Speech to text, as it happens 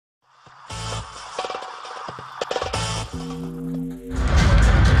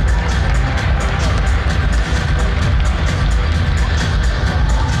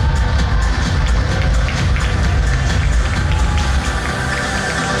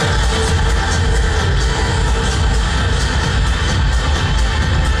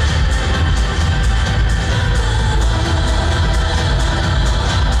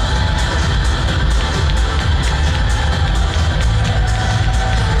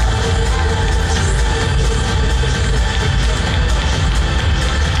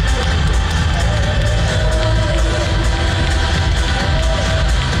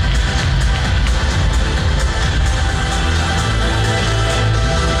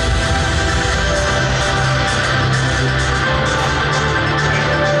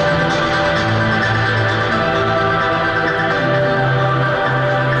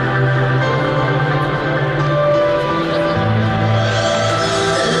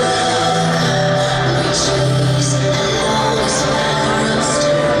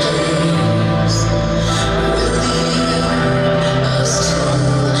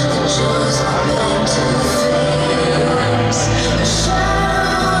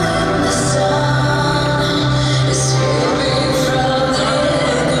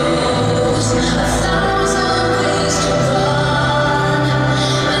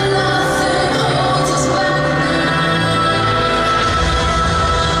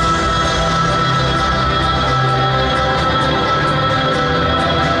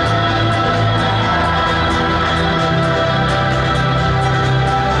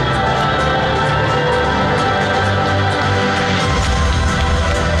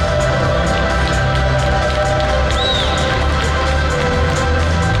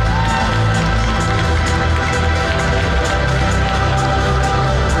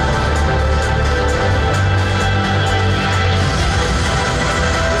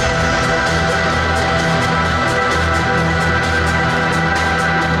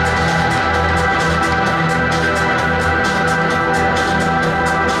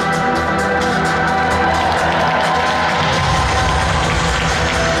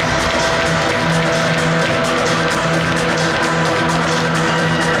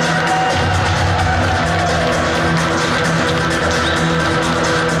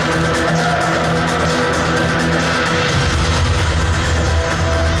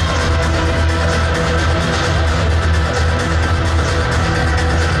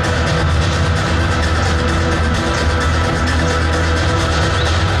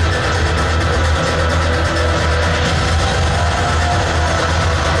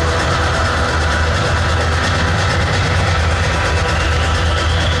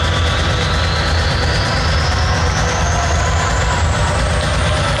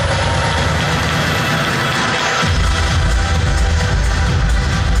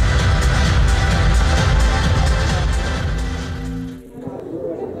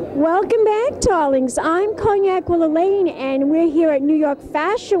darlings. I'm Cognac Wellerlane, and we're here at New York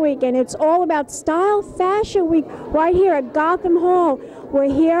Fashion Week, and it's all about Style Fashion Week right here at Gotham Hall.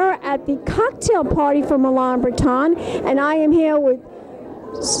 We're here at the cocktail party for Malan Breton, and I am here with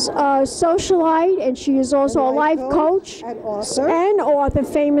socialite, and she is also a life coach and author,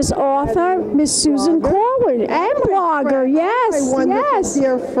 famous author, Miss Susan Korwin, and blogger. Yes, my wonderful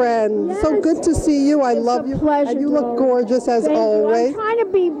dear friend. Yes. So good to see you. I love you. Pleasure, and you look gorgeous as always. I'm trying to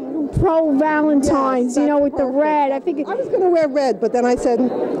be pro Valentine's, you know, with the red. I was going to wear red, but then I said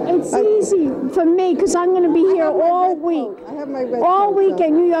it's easy for me because I'm going to be here all week. I have my red all coat, week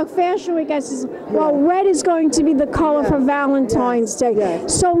at New York Fashion Week. I says, well, red is going to be the color for Valentine's Day.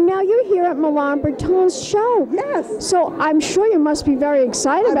 Yes. So now you're here at Malan Breton's show. Yes. So I'm sure you must be very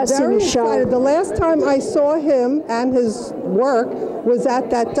excited about seeing the show. Excited. The last time I saw him and his work was at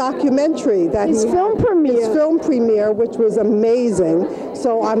that documentary that his film premiere, which was amazing.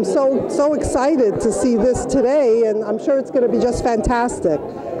 So I'm so excited to see this today, and I'm sure it's going to be just fantastic.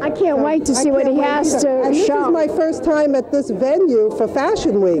 I can't wait to see what he has to show. This is my first time at this venue for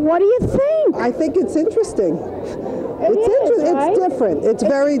Fashion Week. What do you think? I think it's interesting. It's different. It's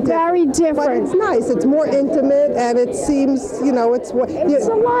very different. Very different. But it's nice. It's more intimate, and it seems, you know, it's a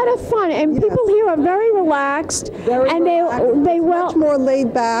lot of fun, and people here are very relaxed, they much more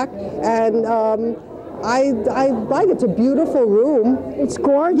laid back, and I like it. It's a beautiful room. It's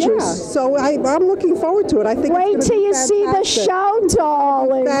gorgeous. Yeah, so I'm looking forward to it. I think wait it's till you see the show,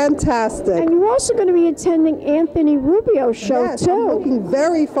 darling. Fantastic. And you're also going to be attending Anthony Rubio's show too. I'm looking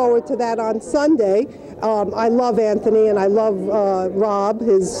very forward to that on Sunday. I love Anthony, and I love Rob,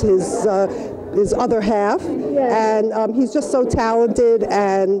 his other half, and he's just so talented,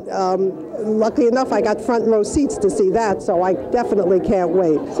 and luckily enough I got front row seats to see that, so I definitely can't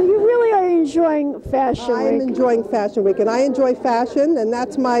wait. So you really are enjoying Fashion Week? I'm enjoying Fashion Week, and I enjoy fashion, and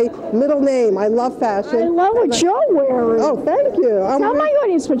that's my middle name. I love fashion. I love what you're wearing. Oh, thank you. Tell my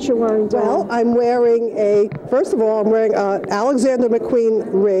audience what you're wearing, darling. Well, I'm wearing first of all, I'm wearing an Alexander McQueen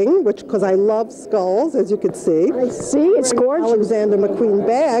ring, because I love skulls, as you can see. I see, it's gorgeous. Alexander McQueen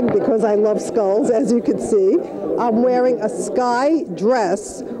bag, because I love skulls, as you can see. I'm wearing a sky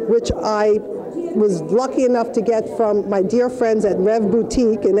dress, which I was lucky enough to get from my dear friends at Rev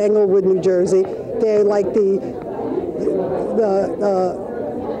Boutique in Englewood, New Jersey. They're like the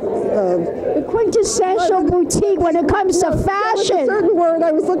quintessential boutique when it comes to fashion. There was a certain word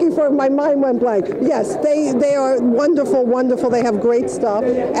I was looking for, my mind went blank. Yes, they are wonderful, wonderful. They have great stuff.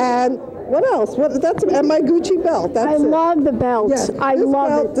 And what else? And my Gucci belt. I love the belt. Yes, I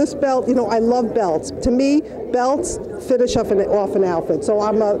love it. This belt, you know, I love belts. To me, belts finish off an outfit. So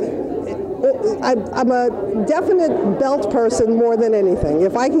I'm a definite belt person more than anything.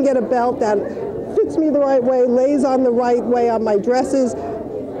 If I can get a belt that fits me the right way, lays on the right way on my dresses,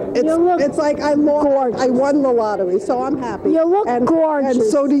 it's like I won the lottery, so I'm happy. You look gorgeous. And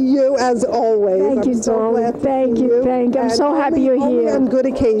so do you, as always. Thank you, darling. Thank you. I'm so happy you're here. On good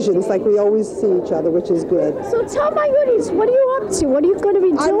occasions, like we always see each other, which is good. So tell my audience, what are you up to? What are you going to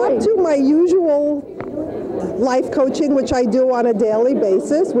be doing? I'm up to my usual life coaching, which I do on a daily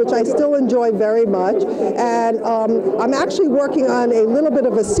basis, which I still enjoy very much. And I'm actually working on a little bit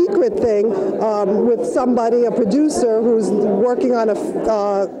of a secret thing with somebody, a producer, who's working on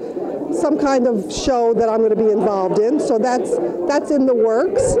some kind of show that I'm going to be involved in. So that's in the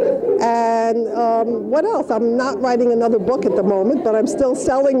works. And what else? I'm not writing another book at the moment, but I'm still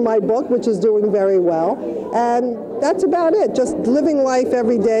selling my book, which is doing very well. And that's about it. Just living life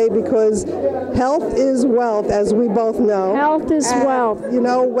every day, because health is wealth, as we both know. Health is wealth. You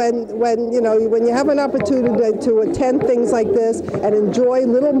know, when you have an opportunity to attend things like this and enjoy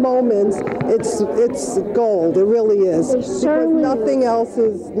little moments, it's gold. It really is. Certainly nothing else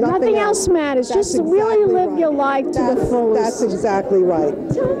matters. Just really live your life to the fullest. That's exactly right.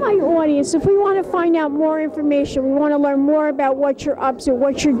 Tell my audience, if we want to find out more information, we want to learn more about what you're up to,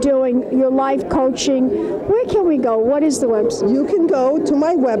 what you're doing, your life coaching, where can we go? What is the website? You can go to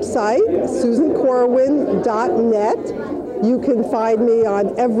my website, susankorwin.net. You can find me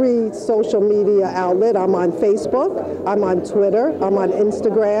on every social media outlet. I'm on Facebook, I'm on Twitter, I'm on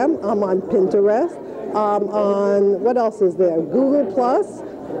Instagram, I'm on Pinterest, I'm on, what else is there? Google Plus.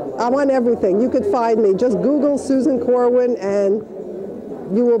 I'm on everything. You could find me. Just Google Susan Korwin and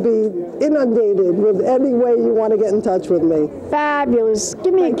you will be inundated with any way you want to get in touch with me. Fabulous.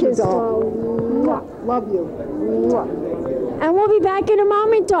 Give me a kiss, darling. Love you. And we'll be back in a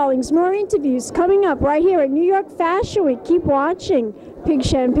moment, darlings. More interviews coming up right here at New York Fashion Week. Keep watching. Pink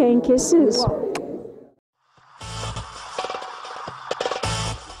Champagne Kisses.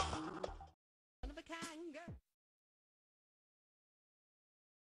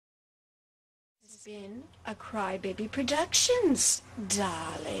 been a Crybaby Productions,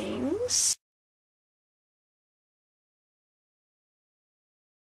 darlings.